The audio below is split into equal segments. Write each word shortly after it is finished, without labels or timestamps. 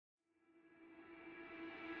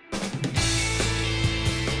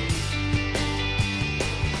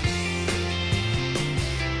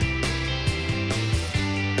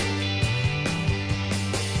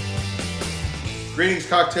Greetings,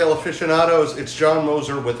 cocktail aficionados. It's John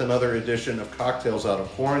Moser with another edition of Cocktails Out of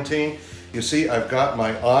Quarantine. You see, I've got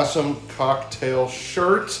my awesome cocktail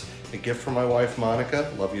shirt, a gift from my wife,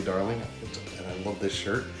 Monica. Love you, darling. And I love this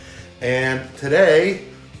shirt. And today,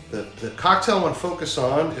 the cocktail I want to focus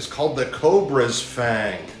on is called the Cobra's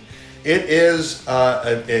Fang. It is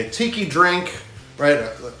a tiki drink, right?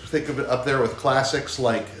 Think of it up there with classics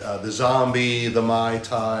like the Zombie, the Mai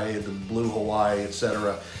Tai, the Blue Hawaii,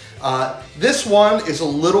 etc. This one is a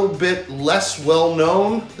little bit less well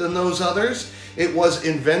known than those others. It was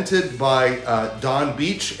invented by Don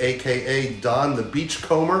Beach, aka Don the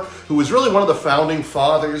Beachcomber, who was really one of the founding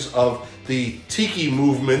fathers of the tiki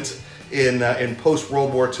movement in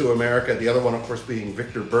post-World War II America. The other one, of course, being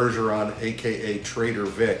Victor Bergeron, aka Trader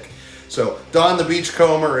Vic. So Don the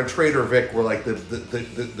Beachcomber and Trader Vic were like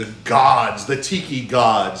the gods, the tiki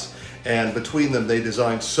gods. And between them, they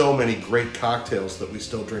designed so many great cocktails that we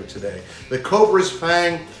still drink today. The Cobra's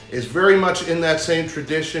Fang is very much in that same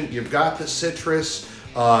tradition. You've got the citrus,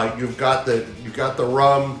 you've got the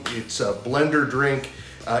rum. It's a blender drink.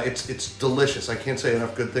 It's delicious. I can't say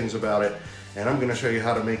enough good things about it. And I'm going to show you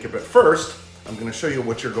how to make it. But first, I'm going to show you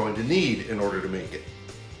what you're going to need in order to make it.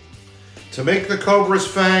 To make the Cobra's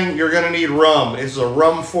Fang, you're going to need rum. It's a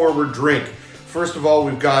rum-forward drink. First of all,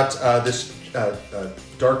 we've got this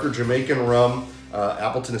darker Jamaican rum,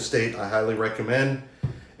 Appleton Estate, I highly recommend.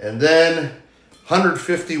 And then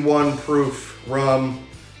 151 proof rum.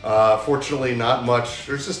 Fortunately, not much.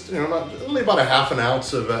 There's just only about half an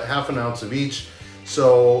ounce of each.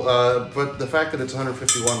 So, but the fact that it's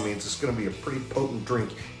 151 means it's going to be a pretty potent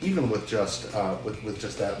drink, even with just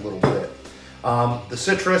that little bit. The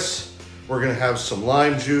citrus. We're going to have some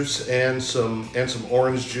lime juice and some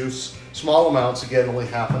orange juice. Small amounts, again, only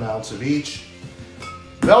half an ounce of each.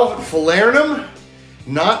 Velvet falernum,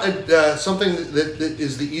 not something that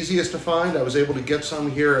is the easiest to find. I was able to get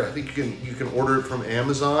some here. I think you can order it from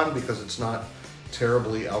Amazon because it's not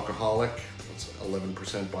terribly alcoholic. It's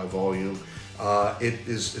 11% by volume. It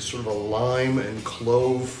is sort of a lime and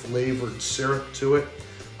clove flavored syrup to it.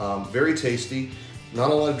 Very tasty.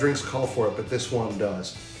 Not a lot of drinks call for it, but this one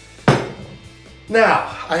does.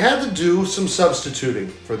 Now, I had to do some substituting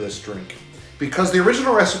for this drink because the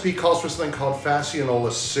original recipe calls for something called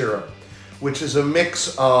Fascianola syrup, which is a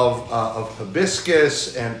mix of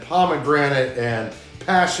hibiscus and pomegranate and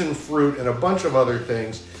passion fruit and a bunch of other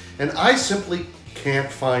things, and I simply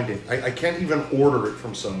can't find it. I can't even order it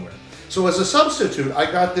from somewhere. So as a substitute,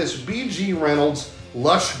 I got this B.G. Reynolds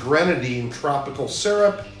Lush Grenadine Tropical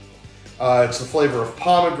Syrup. It's the flavor of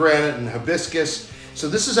pomegranate and hibiscus. So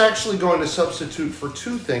this is actually going to substitute for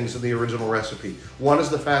two things in the original recipe. One is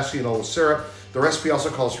the Fascianola syrup. The recipe also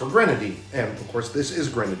calls for grenadine, and of course this is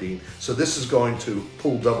grenadine. So this is going to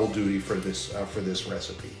pull double duty for this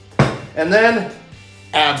recipe. And then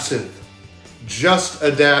absinthe. Just a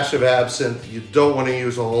dash of absinthe. You don't want to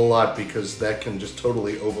use a whole lot because that can just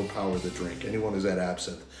totally overpower the drink. Anyone who's had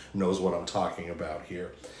absinthe knows what I'm talking about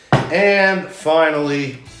here. And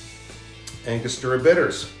finally, Angostura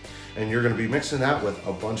bitters. And you're going to be mixing that with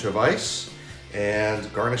a bunch of ice and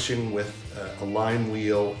garnishing with a lime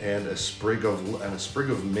wheel and a sprig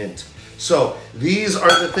of mint. So these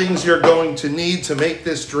are the things you're going to need to make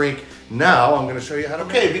this drink. Now I'm going to show you how to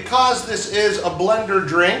make it. Okay, because this is a blender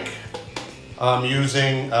drink, I'm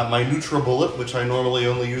using my NutriBullet, which I normally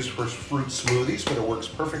only use for fruit smoothies, but it works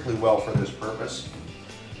perfectly well for this purpose.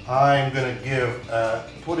 I'm going to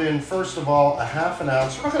put in, first of all, a half an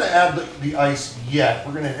ounce. We're not going to add the ice yet.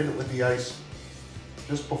 We're going to hit it with the ice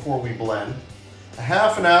just before we blend. A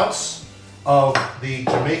half an ounce of the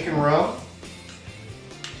Jamaican rum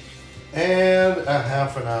and a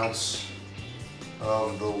half an ounce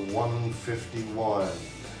of the 151.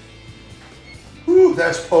 Whew,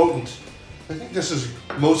 that's potent. I think this is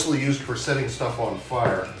mostly used for setting stuff on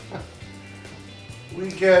fire. We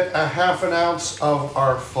get a half an ounce of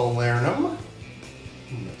our falernum.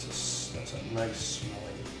 That's a nice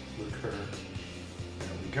smelling liqueur. There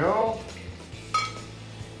we go.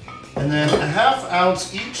 And then a half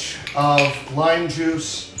ounce each of lime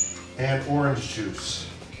juice and orange juice.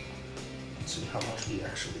 Let's see how much we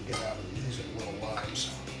actually get out of these little limes.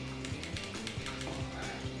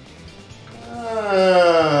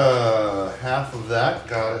 Half of that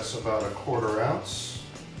got us about a quarter ounce.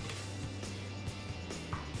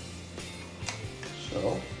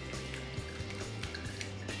 So,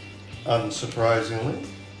 unsurprisingly,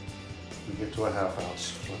 we get to a half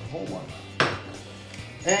ounce for the whole one.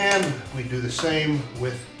 And we do the same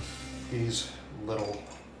with these little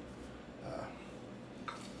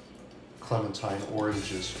clementine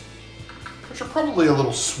oranges. which are probably a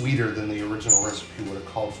little sweeter than the original recipe would have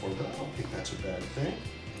called for, but I don't think that's a bad thing.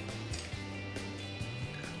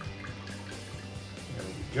 There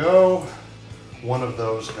we go. One of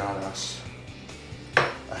those got us a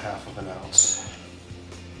 1/2 ounce.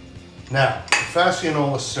 Now, the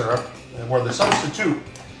Fasciola syrup, or the substitute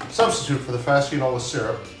for the Fasciola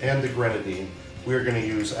syrup and the grenadine, we're going to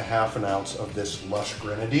use a 1/2 ounce of this Lush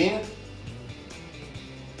grenadine.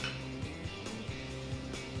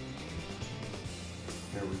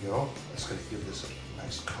 There we go. That's going to give this a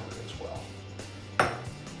nice color as well.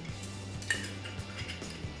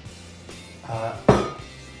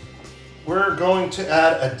 We're going to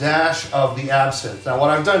add a dash of the absinthe. Now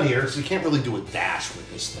what I've done here is you can't really do a dash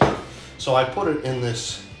with this thing. So I put it in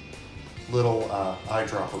this little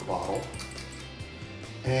eyedropper bottle.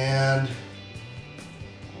 And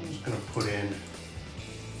I'm just going to put in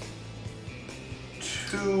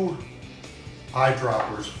 2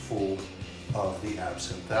 eyedroppers full of the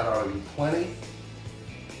absinthe. That ought to be plenty.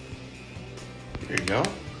 Here you go.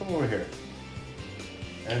 Come over here.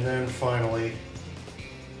 And then finally,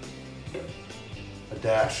 a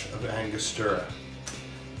dash of Angostura.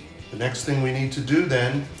 The next thing we need to do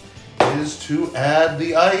then is to add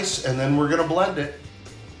the ice, and then we're going to blend it.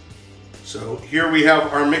 So here we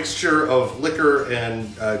have our mixture of liquor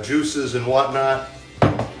and juices and whatnot.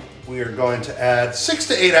 We are going to add 6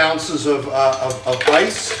 to 8 ounces of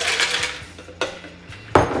ice.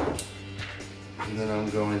 And then I'm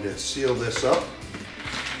going to seal this up.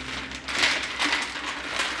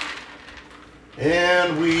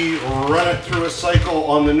 And we run it through a cycle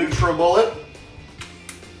on the NutriBullet.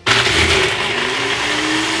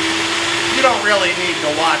 You don't really need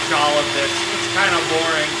to watch all of this. It's kind of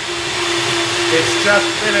boring. It's just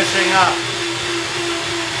finishing up.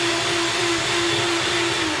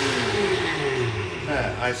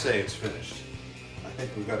 I say it's finished. I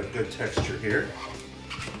think we've got a good texture here.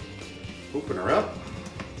 Open her up.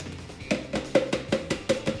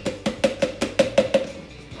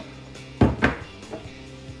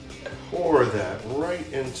 Pour that right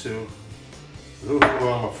into, ooh,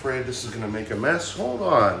 I'm afraid this is going to make a mess. Hold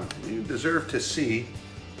on, you deserve to see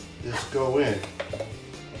this go in.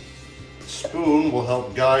 The spoon will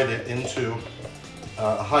help guide it into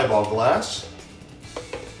a highball glass.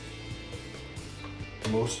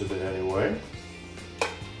 Most of it anyway.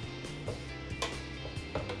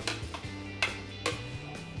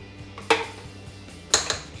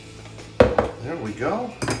 There we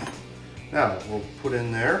go. Now we'll put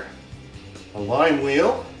in there a lime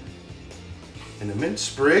wheel and a mint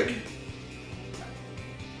sprig.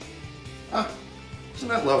 Ah, isn't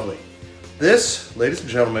that lovely? This, ladies and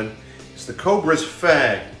gentlemen, is the Cobra's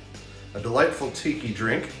Fang, a delightful tiki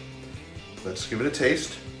drink. Let's give it a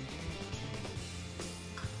taste.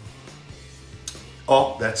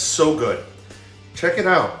 Oh, that's so good. Check it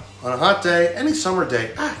out. On a hot day, any summer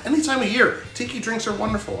day, any time of year, tiki drinks are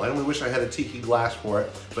wonderful. I only wish I had a tiki glass for it,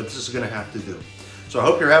 but this is gonna have to do. So I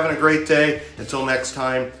hope you're having a great day. Until next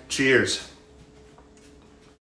time, cheers.